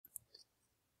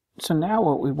So now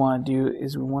what we want to do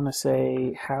is we want to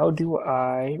say, how do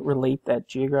I relate that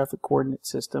geographic coordinate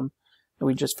system that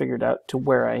we just figured out to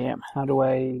where I am? How do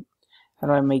I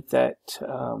make that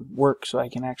work so I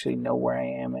can actually know where I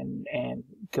am and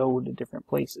go to different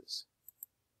places?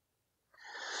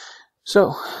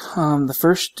 So the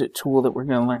first tool that we're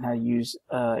going to learn how to use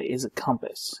is a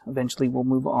compass. Eventually we'll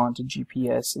move on to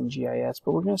GPS and GIS,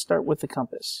 but we're going to start with the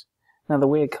compass. Now the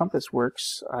way a compass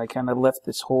works, I kind of left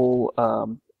this whole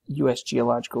U.S.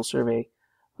 Geological Survey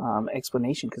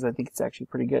explanation because I think it's actually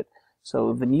pretty good.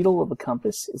 So the needle of a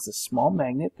compass is a small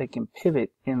magnet that can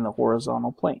pivot in the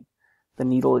horizontal plane. The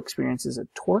needle experiences a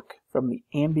torque from the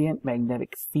ambient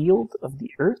magnetic field of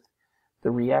the Earth.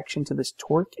 The reaction to this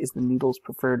torque is the needle's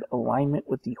preferred alignment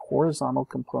with the horizontal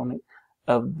component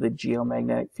of the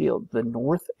geomagnetic field. The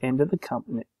north end of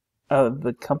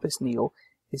the compass needle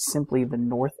is simply the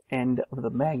north end of the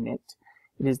magnet.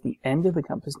 It is the end of the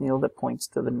compass needle that points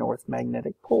to the north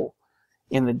magnetic pole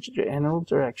in the general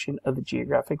direction of the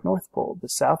geographic North Pole. The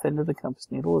south end of the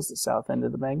compass needle is the south end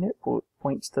of the magnet,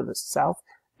 points to the south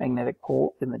magnetic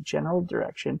pole in the general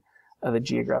direction of the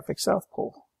geographic South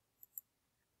Pole.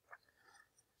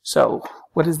 So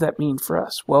what does that mean for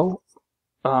us? Well,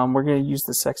 we're going to use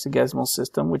the sexagesimal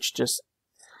system, which it's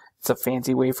a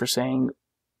fancy way for saying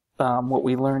what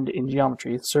we learned in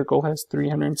geometry. The circle has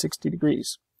 360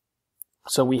 degrees.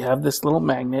 So we have this little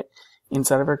magnet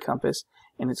inside of our compass,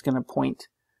 and it's going to point,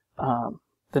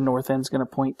 the north end is going to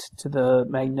point to the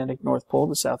magnetic North Pole,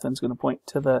 the south end is going to point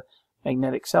to the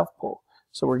magnetic South Pole.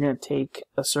 So we're going to take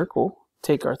a circle,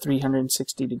 take our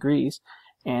 360 degrees,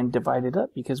 and divide it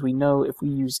up, because we know if we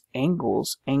use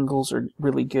angles, angles are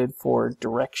really good for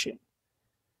direction.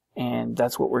 And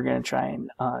that's what we're going to try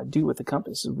and do with the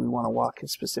compass, is we want to walk in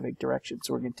specific direction.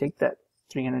 So we're going to take that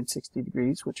 360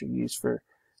 degrees, which are used for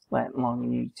lat and long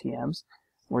and UTMs.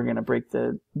 We're going to break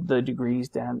the degrees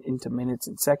down into minutes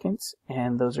and seconds,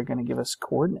 and those are going to give us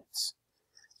coordinates.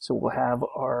 So we'll have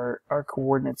our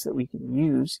coordinates that we can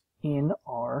use in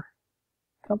our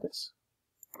compass.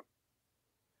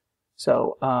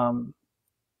 So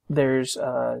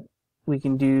we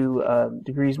can do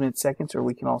degrees, minutes, seconds, or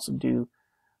we can also do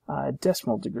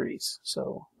decimal degrees.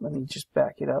 So let me just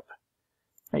back it up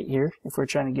right here. If we're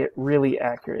trying to get really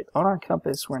accurate on our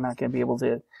compass, we're not going to be able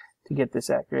to get this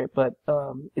accurate, but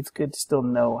it's good to still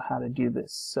know how to do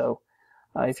this. So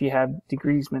if you have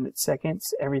degrees, minutes,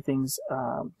 seconds, everything's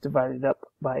divided up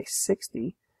by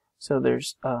 60. So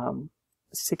there's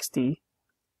 60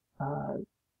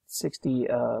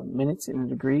 minutes in a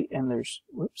degree, and there's,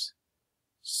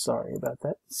 sorry about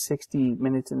that, 60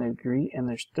 minutes in a degree, and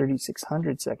there's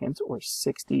 3,600 seconds, or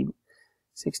 60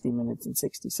 minutes and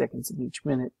 60 seconds in each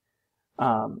minute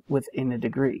within a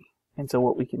degree. And so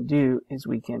what we can do is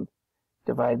we can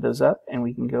divide those up, and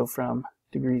we can go from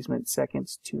degrees, minutes,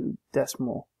 seconds to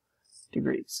decimal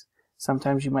degrees.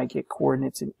 Sometimes you might get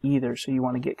coordinates in either, so you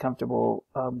want to get comfortable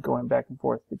going back and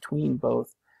forth between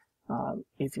both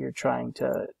if you're trying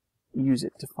to use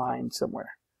it to find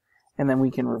somewhere. And then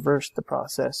we can reverse the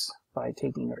process by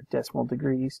taking our decimal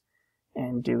degrees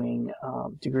and doing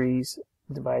degrees,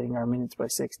 dividing our minutes by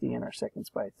 60 and our seconds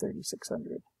by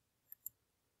 3,600.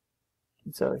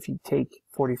 And so if you take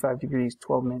 45 degrees,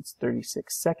 12 minutes,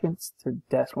 36 seconds to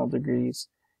decimal degrees,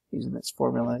 using this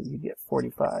formula, you get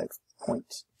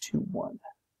 45.21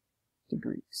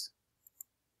 degrees.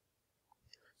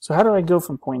 So how do I go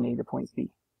from point A to point B?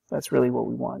 That's really what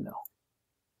we want to know.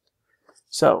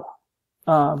 So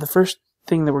the first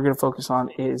thing that we're going to focus on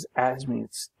is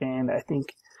azimuths, and I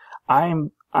think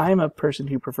I'm a person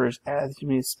who prefers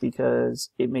azimuths because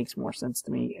it makes more sense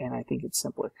to me, and I think it's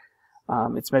simpler.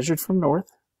 It's measured from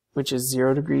north, which is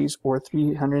 0 degrees or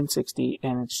 360,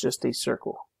 and it's just a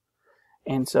circle.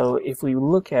 And so if we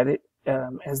look at it,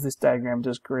 as this diagram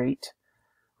does great,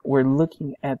 we're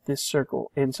looking at this circle.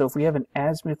 And so if we have an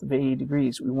azimuth of 80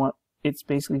 degrees, it's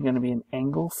basically going to be an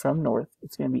angle from north.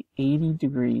 It's going to be 80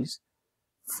 degrees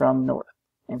from north.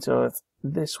 And so if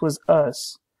this was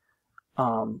us,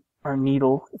 if our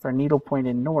needle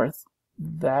pointed north,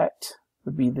 that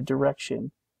would be the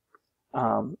direction,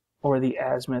 or the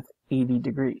azimuth 80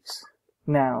 degrees.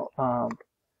 Now,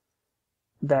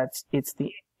 it's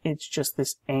just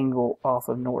this angle off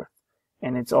of north,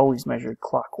 and it's always measured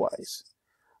clockwise.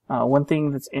 One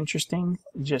thing that's interesting,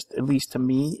 just at least to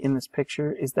me in this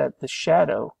picture, is that the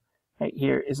shadow right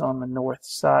here is on the north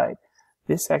side.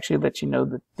 This actually lets you know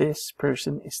that this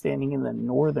person is standing in the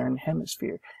northern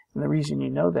hemisphere. And the reason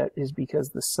you know that is because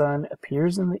the sun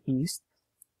appears in the east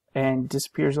and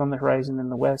disappears on the horizon in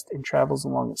the west and travels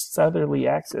along a southerly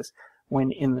axis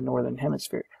when in the northern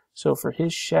hemisphere. So for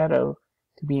his shadow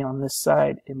to be on this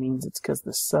side, it means it's because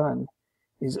the sun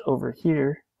is over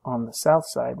here on the south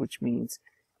side, which means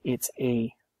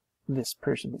this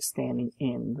person is standing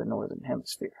in the northern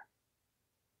hemisphere.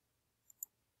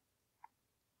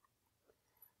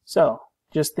 So,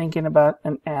 just thinking about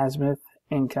an azimuth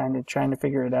and kind of trying to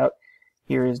figure it out.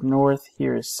 Here is north,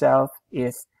 here is south.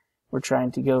 If we're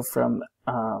trying to go from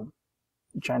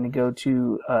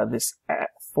this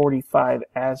 45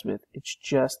 azimuth, it's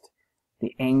just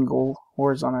the angle,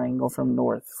 horizontal angle from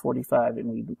north, 45, and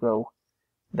we go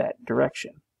that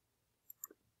direction.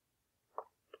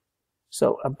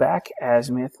 So a back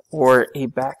azimuth or a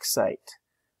back sight.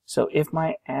 So if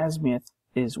my azimuth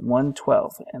is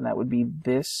 112, and that would be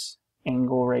this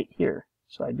angle right here,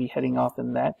 so I'd be heading off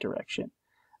in that direction.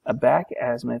 A back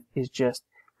azimuth is just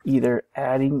either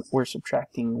adding or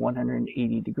subtracting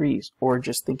 180 degrees, or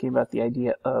just thinking about the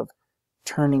idea of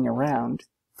turning around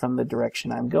from the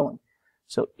direction I'm going.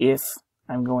 So if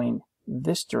I'm going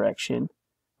this direction,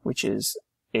 which is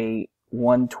a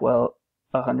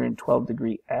 112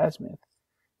 degree azimuth,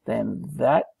 then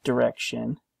that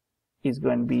direction is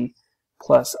going to be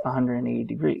plus 180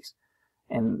 degrees.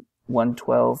 And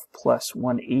 112 plus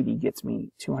 180 gets me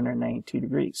 292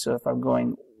 degrees. So if I'm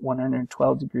going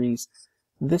 112 degrees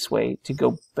this way to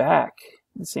go back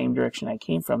the same direction I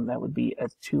came from, that would be a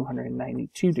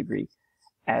 292 degree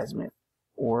azimuth,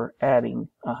 or adding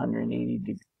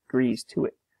 180 degrees to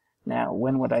it. Now,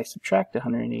 when would I subtract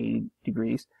 180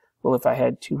 degrees? Well, if I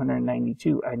had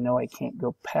 292, I know I can't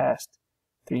go past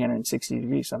 360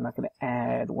 degrees, so I'm not going to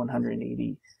add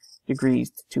 180 degrees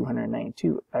to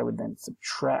 292. I would then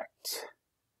subtract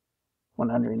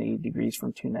 180 degrees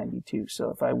from 292. So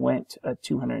if I went a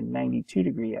 292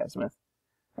 degree azimuth,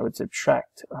 I would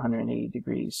subtract 180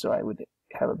 degrees, so I would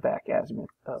have a back azimuth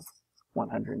of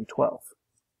 112.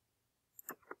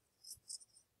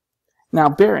 Now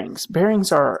bearings.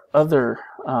 Bearings are other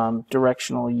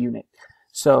directional unit.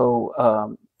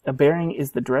 So a bearing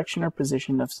is the direction or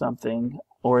position of something,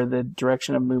 or the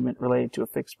direction of movement related to a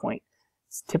fixed point.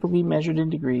 It's typically measured in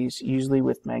degrees, usually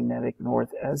with magnetic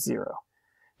north as 0.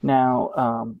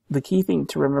 Now, the key thing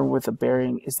to remember with a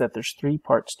bearing is that there's 3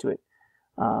 parts to it.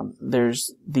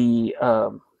 There's the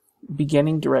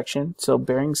beginning direction, so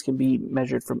bearings can be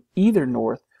measured from either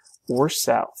north or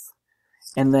south.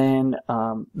 And then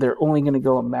they're only going to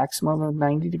go a maximum of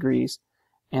 90 degrees,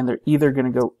 and they're either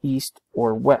going to go east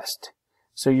or west.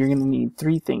 So you're going to need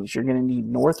 3 things. You're going to need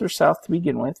north or south to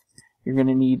begin with. You're going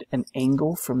to need an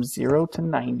angle from 0 to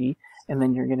 90, and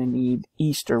then you're going to need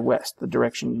east or west, the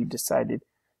direction you decided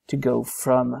to go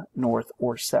from north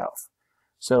or south.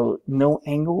 So no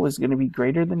angle is going to be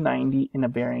greater than 90 in a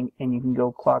bearing, and you can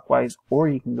go clockwise or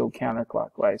you can go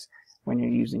counterclockwise when you're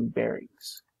using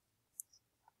bearings.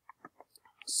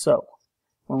 So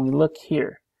when we look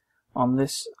here on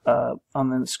this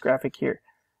graphic here,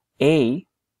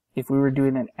 if we were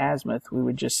doing an azimuth, we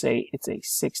would just say it's a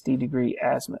 60 degree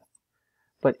azimuth.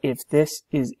 But if this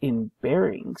is in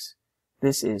bearings,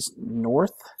 this is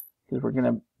north, because we're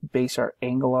going to base our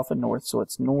angle off of north, so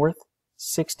it's north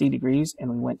 60 degrees,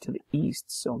 and we went to the east,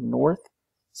 so north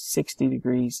 60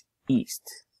 degrees east.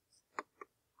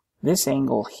 This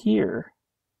angle here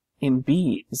in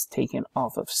B is taken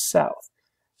off of south.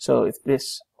 So if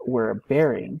this were a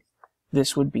bearing,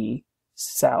 this would be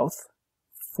south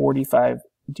 45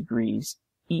 degrees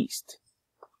east.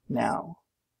 Now,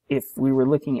 if we were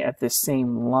looking at this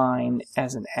same line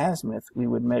as an azimuth, we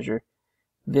would measure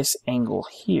this angle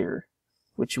here,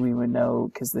 which we would know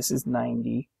because this is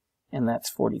 90 and that's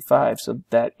 45, so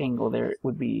that angle there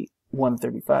would be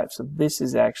 135. So this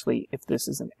is actually, if this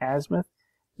is an azimuth,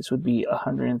 this would be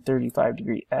 135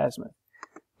 degree azimuth.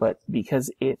 But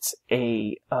because it's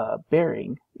a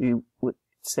bearing, we would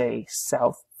say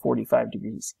south 45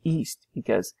 degrees east,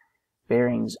 because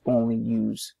bearings only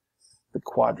use the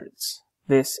quadrants.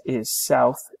 This is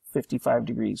south 55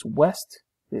 degrees west.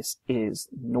 This is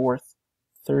north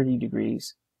 30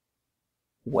 degrees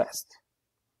west.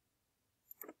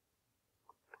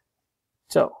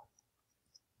 So,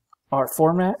 our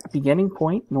format, beginning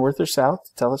point, north or south,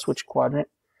 to tell us which quadrant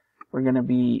we're going to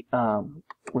be, or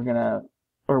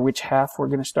which half we're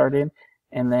going to start in,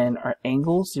 and then our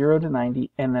angle 0 to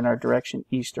 90, and then our direction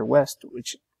east or west,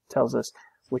 which tells us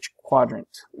which quadrant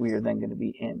we are then going to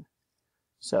be in.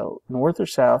 So, north or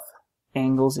south,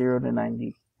 angle 0 to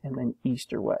 90, and then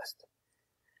east or west.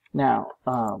 Now,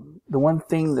 the one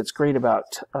thing that's great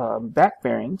about back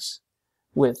bearings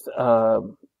with a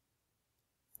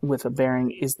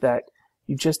bearing is that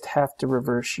you just have to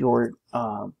reverse your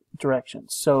direction.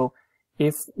 So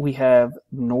if we have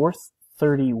north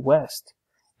 30 west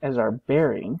as our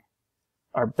bearing,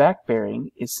 our back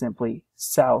bearing is simply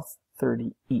south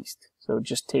 30 east. So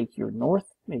just take your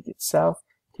north, make it south,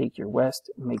 take your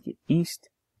west, make it east,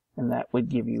 and that would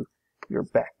give you your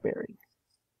back bearing.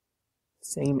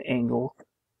 Same angle,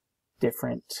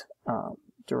 different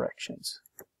directions.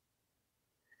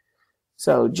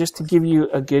 So just to give you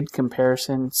a good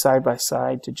comparison side by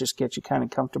side to just get you kind of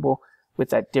comfortable with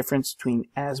that difference between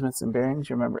azimuths and bearings.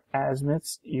 Remember,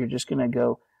 azimuths, you're just going to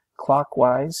go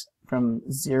clockwise from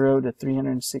 0 to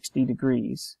 360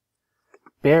 degrees.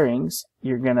 Bearings,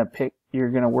 you're going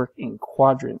to work in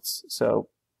quadrants. So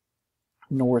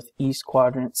northeast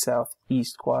quadrant,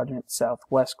 southeast quadrant,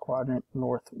 southwest quadrant,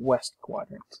 northwest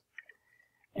quadrant.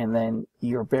 And then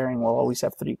your bearing will always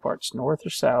have three parts: north or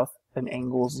south, an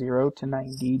angle 0 to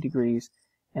 90 degrees,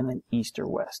 and then east or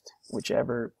west,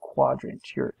 whichever quadrant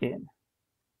you're in.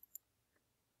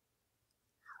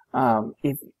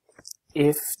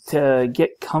 If to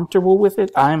get comfortable with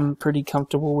it, I'm pretty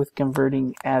comfortable with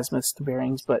converting azimuths to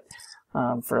bearings, but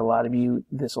for a lot of you,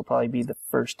 this will probably be the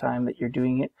first time that you're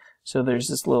doing it. So there's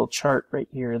this little chart right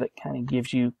here that kind of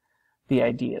gives you the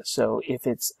idea. So if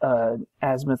it's an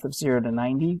azimuth of 0 to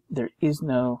 90, there is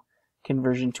no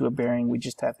conversion to a bearing. We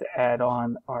just have to add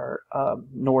on our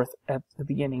north at the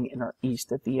beginning and our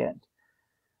east at the end.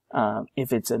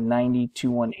 If it's a 90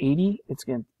 to 180, it's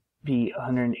going to be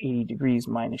 180 degrees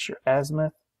minus your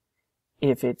azimuth.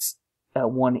 If it's a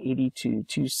 180 to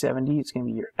 270, it's going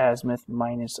to be your azimuth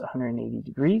minus 180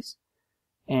 degrees.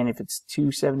 And if it's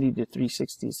 270 to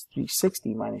 360, it's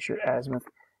 360 minus your azimuth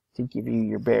to give you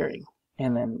your bearing.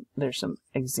 And then there's some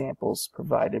examples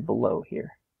provided below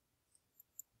here.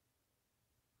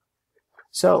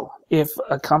 So if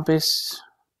a compass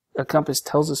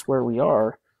tells us where we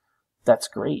are, that's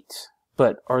great.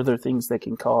 But are there things that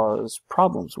can cause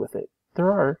problems with it?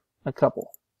 There are a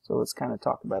couple. So let's kind of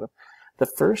talk about them. The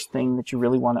first thing that you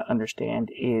really want to understand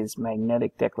is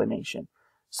magnetic declination.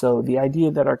 So the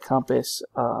idea that our compass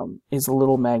is a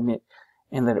little magnet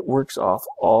and that it works off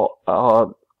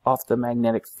the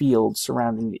magnetic field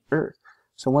surrounding the Earth.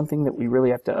 So one thing that we really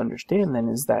have to understand then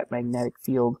is that magnetic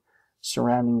field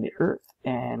surrounding the Earth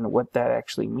and what that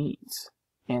actually means.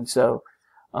 And so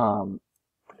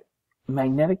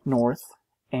magnetic north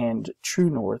and true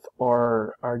north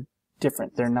are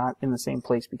different. They're not in the same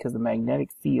place because the magnetic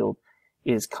field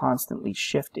is constantly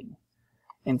shifting.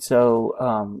 And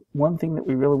so one thing that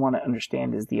we really want to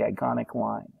understand is the agonic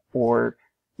line, or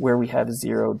where we have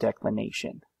zero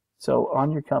declination. So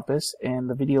on your compass, and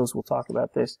the videos will talk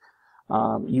about this,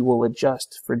 you will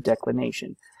adjust for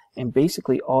declination. And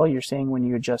basically all you're saying when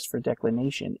you adjust for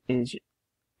declination is,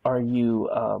 are you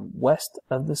west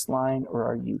of this line or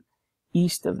are you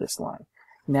east of this line?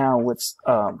 Now what's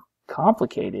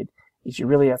complicated is you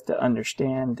really have to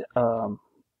understand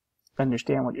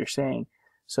what you're saying.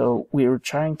 So we're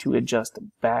trying to adjust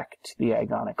back to the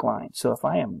agonic line. So if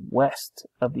I am west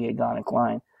of the agonic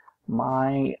line,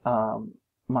 my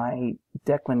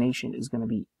declination is going to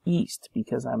be east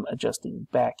because I'm adjusting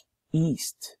back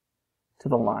east to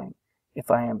the line.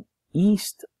 If I am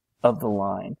east of the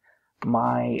line,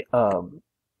 my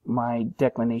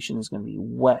declination is going to be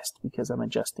west because I'm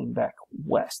adjusting back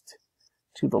west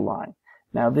to the line.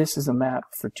 Now this is a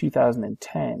map for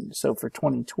 2010, so for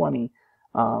 2020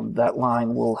 that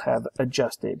line will have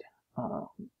adjusted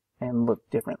and look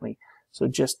differently. So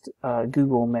just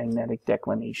Google magnetic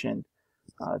declination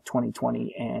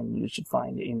 2020 and you should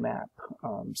find a map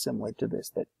similar to this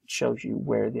that shows you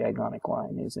where the agonic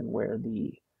line is and where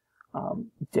the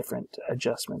different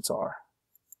adjustments are.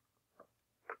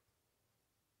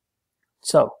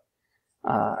 So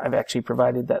I've actually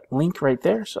provided that link right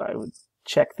there, so I would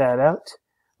check that out.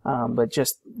 But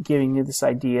just giving you this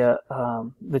idea,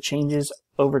 the changes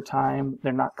over time,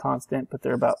 they're not constant, but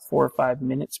they're about 4 or 5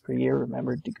 minutes per year.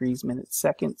 Remember, degrees, minutes,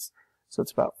 seconds. So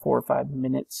it's about 4 or 5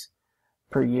 minutes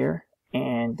per year.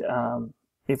 And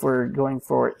if we're going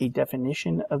for a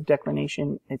definition of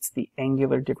declination, it's the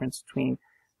angular difference between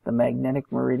the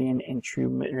magnetic meridian and true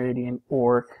meridian,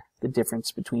 or the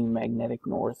difference between magnetic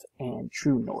north and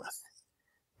true north.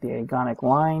 The agonic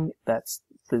line, that's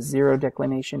the zero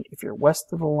declination. If you're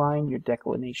west of the line, your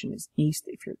declination is east.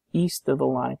 If you're east of the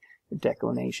line, your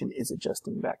declination is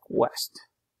adjusting back west.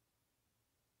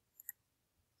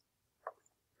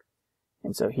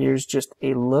 And so here's just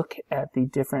a look at the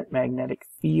different magnetic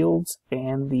fields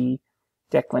and the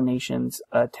declinations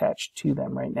attached to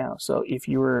them right now. So if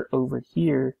you were over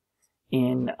here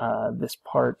in this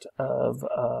part of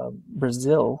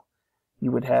Brazil,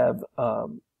 you would have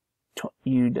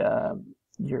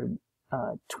your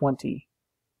 20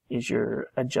 is your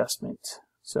adjustment.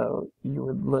 So you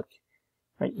would look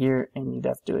right here and you'd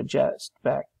have to adjust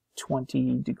back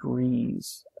 20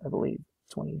 degrees, I believe,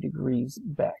 20 degrees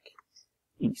back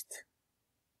east,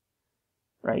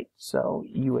 right? So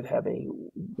you would have a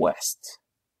west.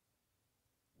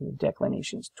 Your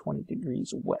declination is 20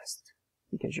 degrees west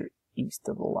because you're east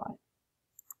of the line.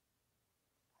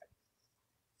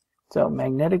 So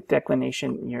magnetic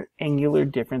declination, your angular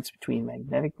difference between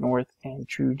magnetic north and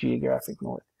true geographic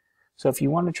north. So if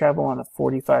you want to travel on a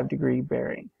 45-degree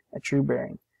bearing, a true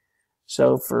bearing,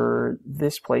 so for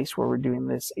this place where we're doing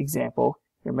this example,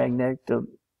 your magnetic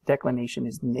declination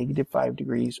is -5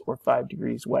 degrees or 5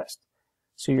 degrees west.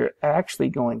 So you're actually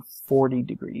going 40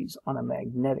 degrees on a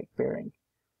magnetic bearing.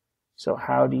 So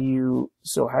how do you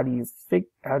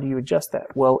adjust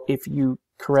that? Well, if you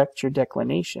correct your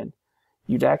declination,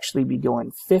 you'd actually be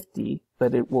going 50,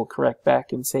 but it will correct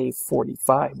back and say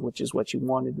 45, which is what you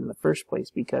wanted in the first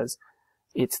place, because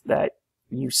it's that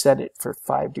you set it for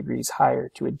 5 degrees higher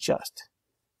to adjust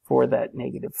for that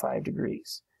 -5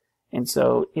 degrees. And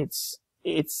so it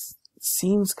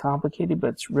seems complicated,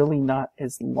 but it's really not,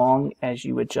 as long as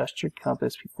you adjust your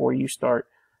compass before you start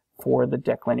for the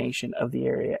declination of the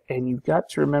area. And you've got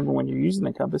to remember when you're using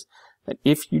the compass that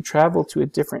if you travel to a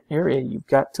different area, you've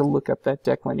got to look up that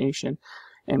declination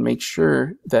and make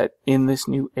sure that in this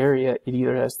new area it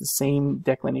either has the same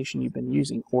declination you've been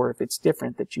using, or if it's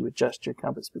different, that you adjust your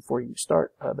compass before you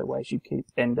start. Otherwise you could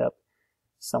end up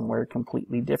somewhere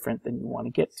completely different than you want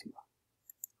to get to.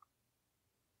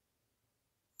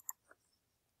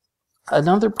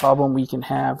 Another problem we can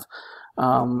have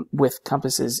with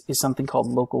compasses is something called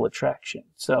local attraction.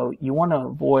 So you want to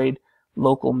avoid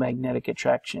local magnetic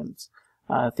attractions,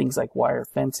 things like wire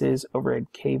fences,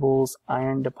 overhead cables,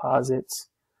 iron deposits,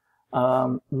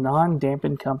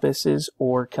 non-dampened compasses,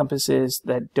 or compasses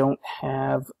that don't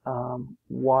have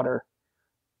water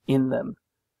in them.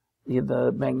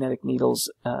 The magnetic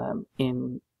needles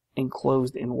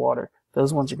enclosed in water.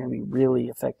 Those ones are going to be really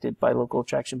affected by local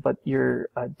attraction, but your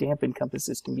dampened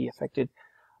compasses can be affected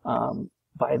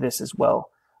by this as well.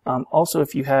 Also,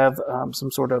 if you have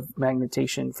some sort of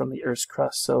magnetation from the Earth's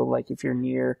crust, so like if you're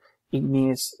near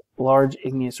large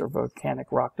igneous or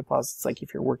volcanic rock deposits, like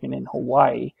if you're working in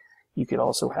Hawaii, you could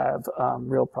also have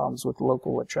real problems with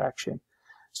local attraction.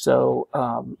 So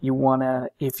you want to,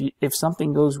 if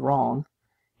something goes wrong,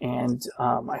 and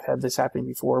I've had this happen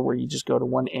before where you just go to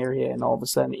one area and all of a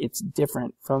sudden it's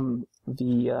different from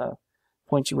the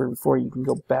point you were before, you can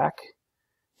go back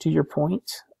to your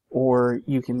point, or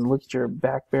you can look at your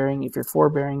back bearing. If your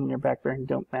forebearing and your back bearing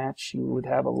don't match, you would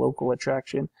have a local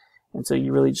attraction. And so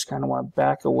you really just kind of want to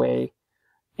back away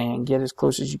and get as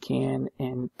close as you can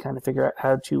and kind of figure out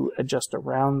how to adjust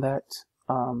around that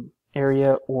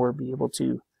area, or be able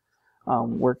to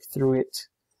work through it.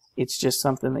 It's just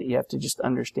something that you have to just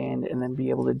understand and then be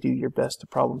able to do your best to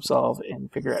problem solve and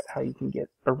figure out how you can get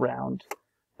around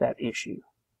that issue.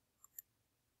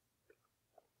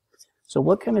 So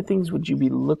what kind of things would you be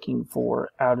looking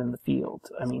for out in the field?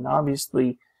 I mean,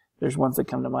 obviously there's ones that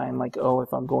come to mind, like, oh,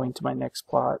 if I'm going to my next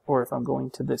plot, or if I'm going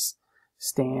to this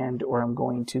stand, or I'm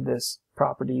going to this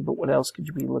property. But what else could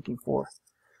you be looking for?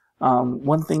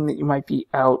 One thing that you might be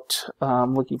out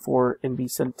looking for and be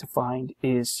sent to find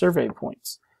is survey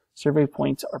points. Survey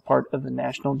points are part of the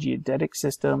National Geodetic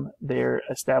System. They're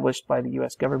established by the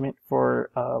U.S. government for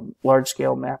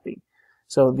large-scale mapping.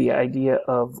 So the idea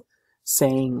of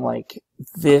saying, like,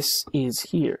 this is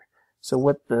here. So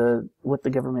what the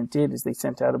government did is they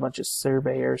sent out a bunch of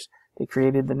surveyors. They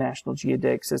created the National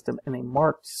Geodetic System, and they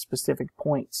marked specific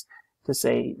points to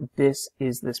say, this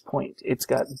is this point. It's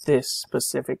got this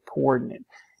specific coordinate.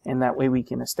 And that way we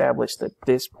can establish that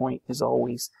this point is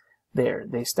always there.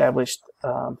 They established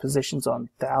positions on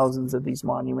thousands of these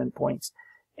monument points,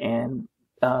 and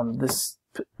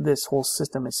this whole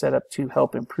system is set up to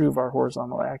help improve our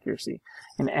horizontal accuracy.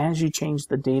 And as you change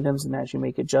the datums and as you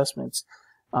make adjustments,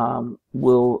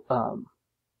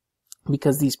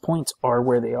 because these points are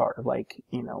where they are. Like,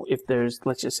 you know, if there's,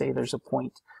 let's just say there's a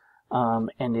point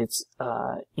and it's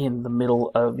in the middle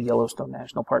of Yellowstone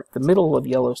National Park. The middle of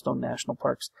Yellowstone National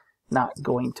Park's not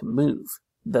going to move.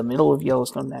 The middle of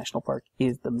Yellowstone National Park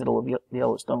is the middle of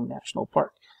Yellowstone National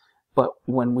Park. But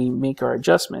when we make our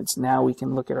adjustments, now we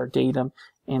can look at our datum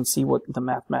and see what the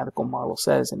mathematical model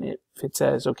says. And if it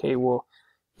says, okay, well,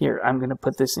 here, I'm going to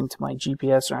put this into my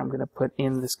GPS, or I'm going to put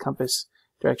in this compass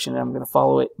direction and I'm going to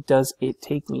follow it, does it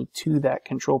take me to that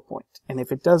control point? And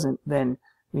if it doesn't, then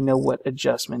we know what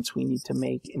adjustments we need to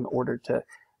make in order to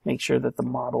make sure that the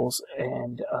models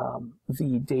and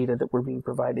the data that we're being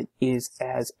provided is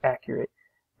as accurate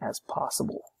as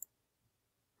possible.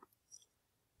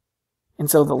 And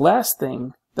so the last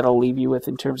thing that I'll leave you with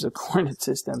in terms of coordinate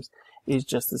systems is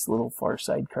just this little Far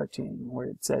Side cartoon where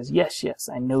it says, yes, yes,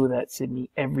 I know that, Sydney,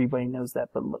 everybody knows that,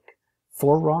 but look,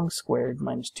 4 wrongs squared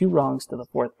minus 2 wrongs to the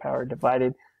 4th power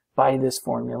divided by this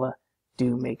formula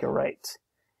do make a right.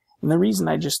 And the reason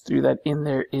I just threw that in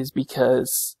there is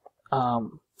because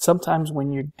sometimes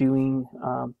when you're doing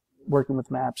working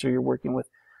with maps or you're working with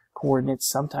coordinates,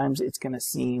 sometimes it's going to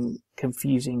seem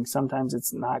confusing. Sometimes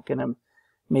it's not going to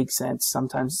make sense.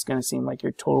 Sometimes it's going to seem like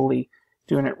you're totally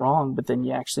doing it wrong, but then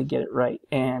you actually get it right.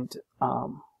 And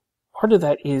part of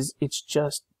that is it's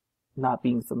just not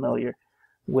being familiar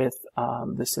with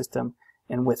the system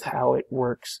and with how it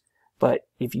works. But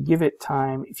if you give it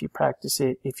time, if you practice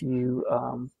it, if you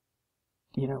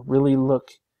really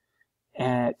look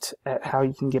at how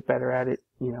you can get better at it,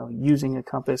 using a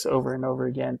compass over and over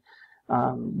again,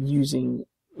 using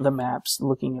the maps,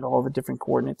 looking at all the different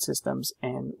coordinate systems,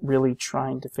 and really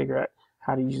trying to figure out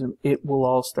how to use them, it will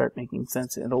all start making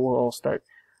sense. It will all start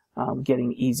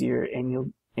getting easier, and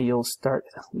you'll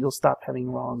stop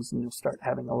having wrongs, and you'll start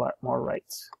having a lot more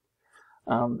rights.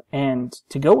 And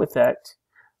to go with that,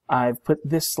 I've put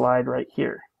this slide right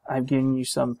here. I've given you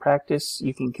some practice.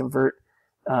 You can convert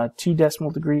 2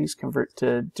 decimal degrees, convert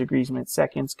to degrees, minutes,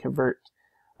 seconds, convert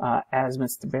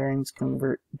azimuths to bearings,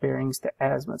 convert bearings to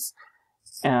azimuths.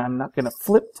 And I'm not going to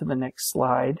flip to the next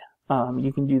slide.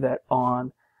 You can do that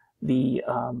on the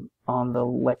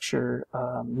lecture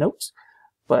notes,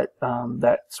 but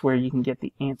that's where you can get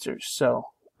the answers. So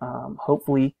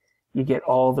hopefully you get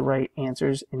all the right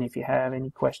answers, and if you have any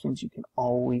questions, you can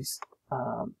always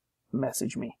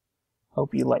message me.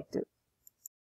 Hope you liked it.